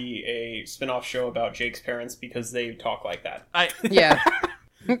should be a spin-off show about Jake's parents because they talk like that. Yeah.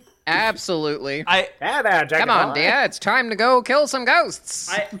 Absolutely. Come on, dear. It's time to go kill some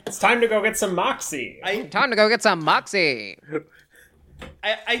ghosts. It's time to go get some Moxie. Time to go get some Moxie.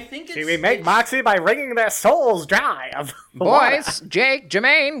 I think it's... See, we make Moxie by wringing their souls dry of Boys, Jake,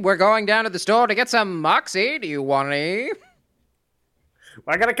 Jermaine, we're going down to the store to get some Moxie. Do you want any?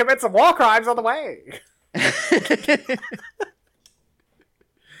 We're gonna commit some war crimes on the way.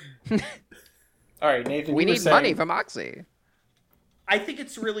 All right, Nathan. We need money for Moxie. I think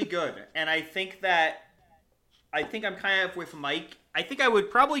it's really good, and I think I'm kind of with Mike. I think I would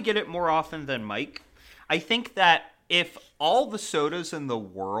probably get it more often than Mike. I think that if all the sodas in the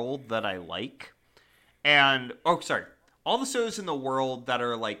world that I like, all the sodas in the world that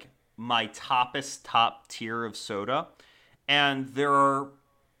are like my top tier of soda, and there are,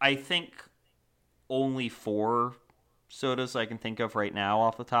 I think, only 4 sodas I can think of right now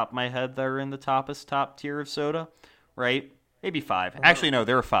off the top of my head that are in the top tier of soda, right? Maybe 5. Actually, no,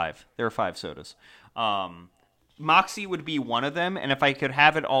 there are 5. There are 5 sodas. Moxie would be one of them, and if I could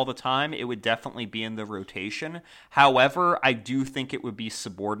have it all the time, it would definitely be in the rotation. However, I do think it would be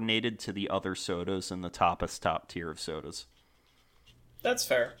subordinated to the other sodas in the top tier of sodas. That's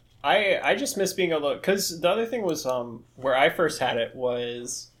fair. I just miss being able to... Because the other thing was, where I first had it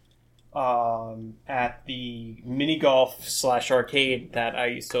was at the mini golf / arcade that I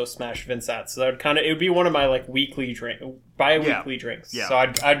used to smash Vince at. So that would it would be one of my like bi-weekly drinks. Yeah. So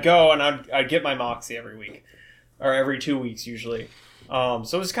I'd go and I'd get my Moxie every week. Or every 2 weeks, usually. So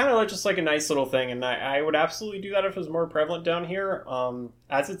it was kind of just like a nice little thing, and I would absolutely do that if it was more prevalent down here.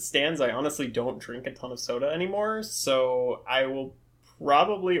 As it stands, I honestly don't drink a ton of soda anymore, so I will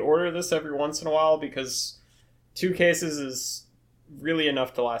probably order this every once in a while, because 2 cases is really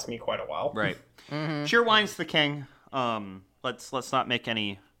enough to last me quite a while. Right. Mm-hmm. Cheerwine's the king. Let's not make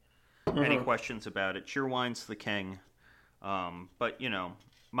any questions about it. Cheerwine's the king. But,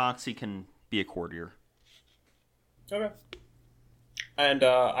 Moxie can be a courtier. Okay. And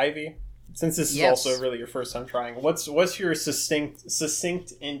Ivy, since this is also really your first time trying, what's your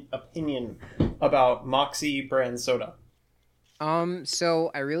succinct opinion about Moxie brand soda?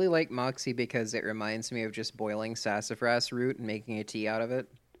 So I really like Moxie because it reminds me of just boiling sassafras root and making a tea out of it.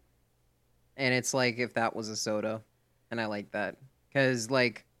 And it's like if that was a soda, and I like that because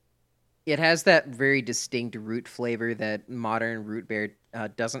like it has that very distinct root flavor that modern root beer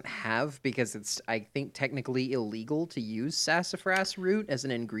doesn't have, because it's, I think, technically illegal to use sassafras root as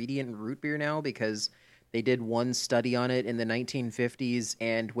an ingredient in root beer now, because they did one study on it in the 1950s,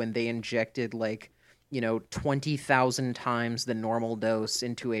 and when they injected 20,000 times the normal dose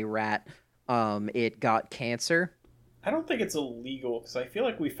into a rat, it got cancer. I don't think it's illegal, because I feel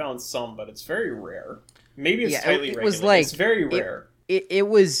like we found some, but it's very rare. Maybe it's tightly regulated. Was like, it's very rare. It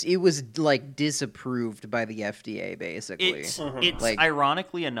was like disapproved by the FDA, basically. It's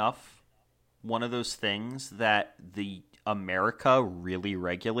ironically enough one of those things that the America really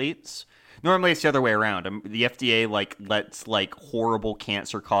regulates. Normally it's the other way around. The FDA lets horrible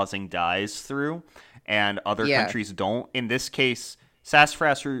cancer-causing dyes through, and other countries don't. In this case,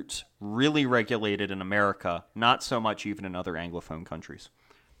 sassafras root's really regulated in America, not so much even in other Anglophone countries.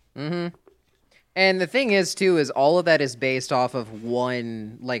 Mm-hmm. And the thing is, too, is all of that is based off of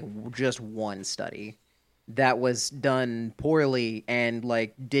just one study that was done poorly and,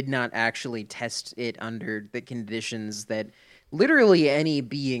 did not actually test it under the conditions that literally any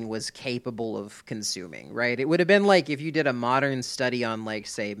being was capable of consuming, right? It would have been like if you did a modern study on,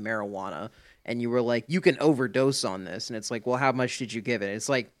 say, marijuana, and you were like, you can overdose on this, and it's like, well, how much did you give it? It's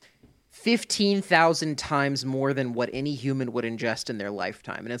like 15,000 times more than what any human would ingest in their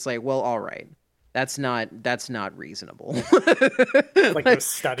lifetime. And it's like, well, all right. That's not reasonable. Those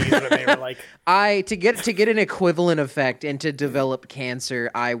studies where they were like, to get an equivalent effect and to develop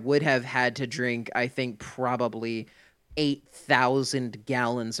cancer, I would have had to drink, I think, probably 8,000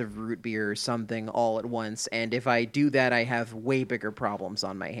 gallons of root beer or something all at once. And if I do that, I have way bigger problems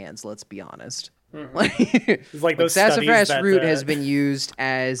on my hands. Let's be honest. Mm-hmm. Those sassafras root has been used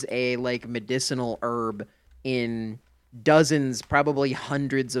as a medicinal herb in dozens, probably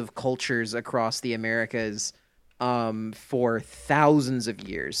hundreds of cultures across the Americas for thousands of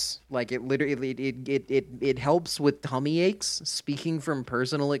years. It literally it helps with tummy aches, speaking from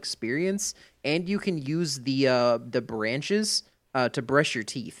personal experience, and you can use the branches to brush your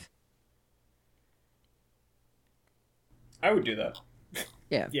teeth. I would do that.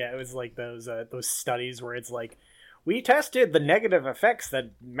 Yeah. Yeah, it was like those studies where it's like, we tested the negative effects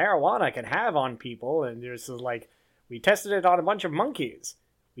that marijuana can have on people, and there's we tested it on a bunch of monkeys.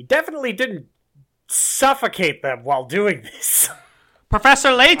 We definitely didn't suffocate them while doing this.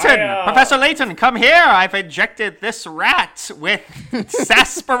 Professor Layton, come here. I've injected this rat with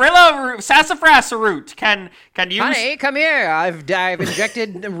sassafras root. Can you? Honey, come here. I've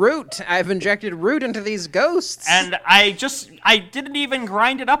injected root. I've injected root into these ghosts. And I didn't even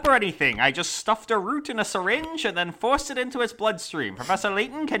grind it up or anything. I just stuffed a root in a syringe and then forced it into its bloodstream. Professor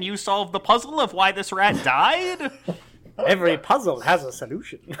Layton, can you solve the puzzle of why this rat died? Every puzzle has a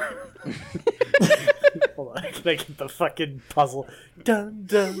solution. Hold on, can I get the fucking puzzle? Dun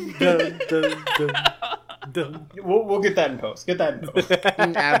dun dun dun dun dun. We'll get that in post.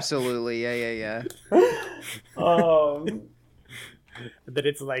 Absolutely, yeah. And then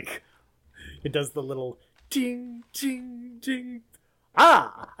it's like, it does the little ding ding ding.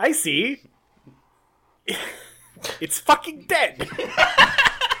 Ah, I see. It's fucking dead.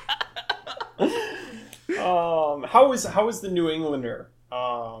 How was the New Englander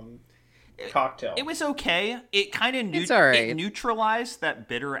cocktail? It was okay. It kind of right. neutralized that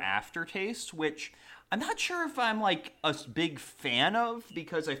bitter aftertaste, which I'm not sure if I'm like a big fan of,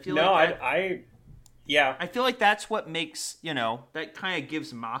 because I feel I feel like that's what makes, that kind of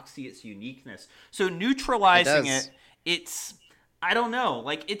gives Moxie its uniqueness. So neutralizing it's I don't know,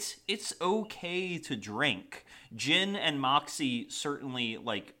 like it's okay to drink. Gin and Moxie certainly,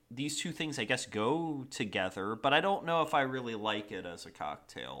 like, these two things I guess go together, but I don't know if I really like it as a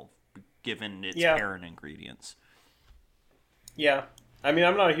cocktail given its parent ingredients. Yeah. I mean,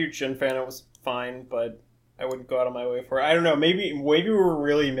 I'm not a huge gin fan. It was fine, but I wouldn't go out of my way for it. I don't know. Maybe we're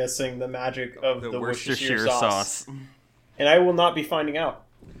really missing the magic of the Worcestershire sauce. And I will not be finding out.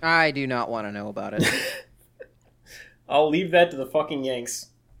 I do not want to know about it. I'll leave that to the fucking Yanks.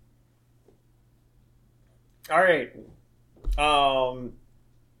 All right. Go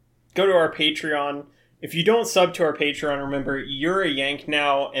to our Patreon. If you don't sub to our Patreon, remember, you're a Yank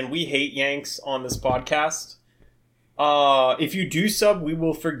now, and we hate Yanks on this podcast. If you do sub, we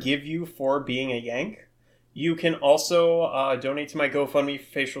will forgive you for being a Yank. You can also donate to my GoFundMe for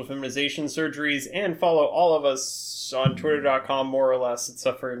facial feminization surgeries, and follow all of us on Twitter.com, more or less,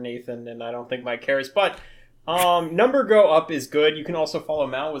 except for Nathan, and I don't think Mike cares. But number go up is good. You can also follow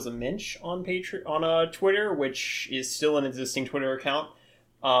Mal as a Minch on Twitter, which is still an existing Twitter account.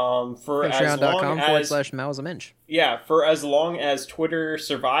 For Patreon.com/Mal-as-a-Minch. Yeah, for as long as Twitter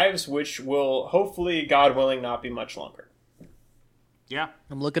survives, which will hopefully, God willing, not be much longer. Yeah.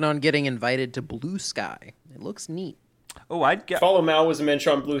 I'm looking on getting invited to Blue Sky. It looks neat. Oh, follow Mal as a Mensch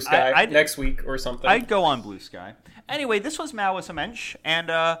on Blue Sky next week or something. I'd go on Blue Sky. Anyway, this was Mal as a Mensch,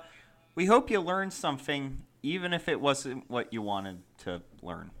 and we hope you learned something, even if it wasn't what you wanted to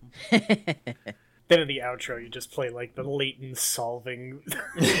learn. Then in the outro, you just play like the Layton solving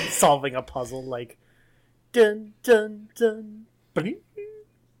a puzzle, like dun dun dun. Okay,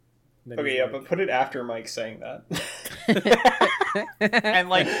 yeah, but put it after Mike saying that. And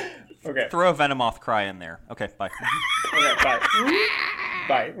like, okay, throw a Venomoth cry in there. Okay, bye. Okay, bye.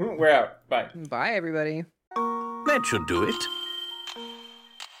 Bye. We're out. Bye. Bye, everybody. That should do it.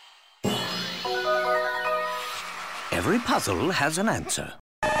 Every puzzle has an answer.